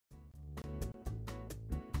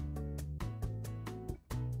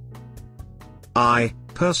I,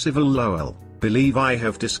 Percival Lowell, believe I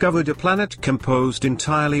have discovered a planet composed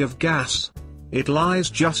entirely of gas. It lies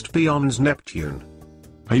just beyond Neptune.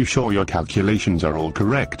 Are you sure your calculations are all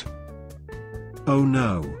correct? Oh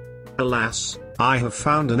no. Alas, I have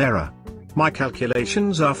found an error. My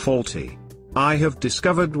calculations are faulty. I have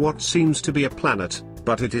discovered what seems to be a planet,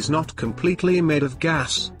 but it is not completely made of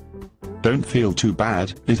gas. Don't feel too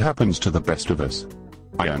bad, it happens to the best of us.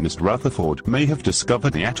 I, Ernest Rutherford, may have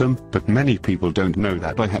discovered the atom, but many people don't know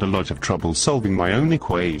that I had a lot of trouble solving my own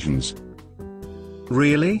equations.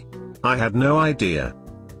 Really? I had no idea.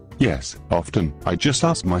 Yes, often, I just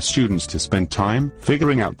ask my students to spend time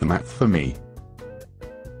figuring out the math for me.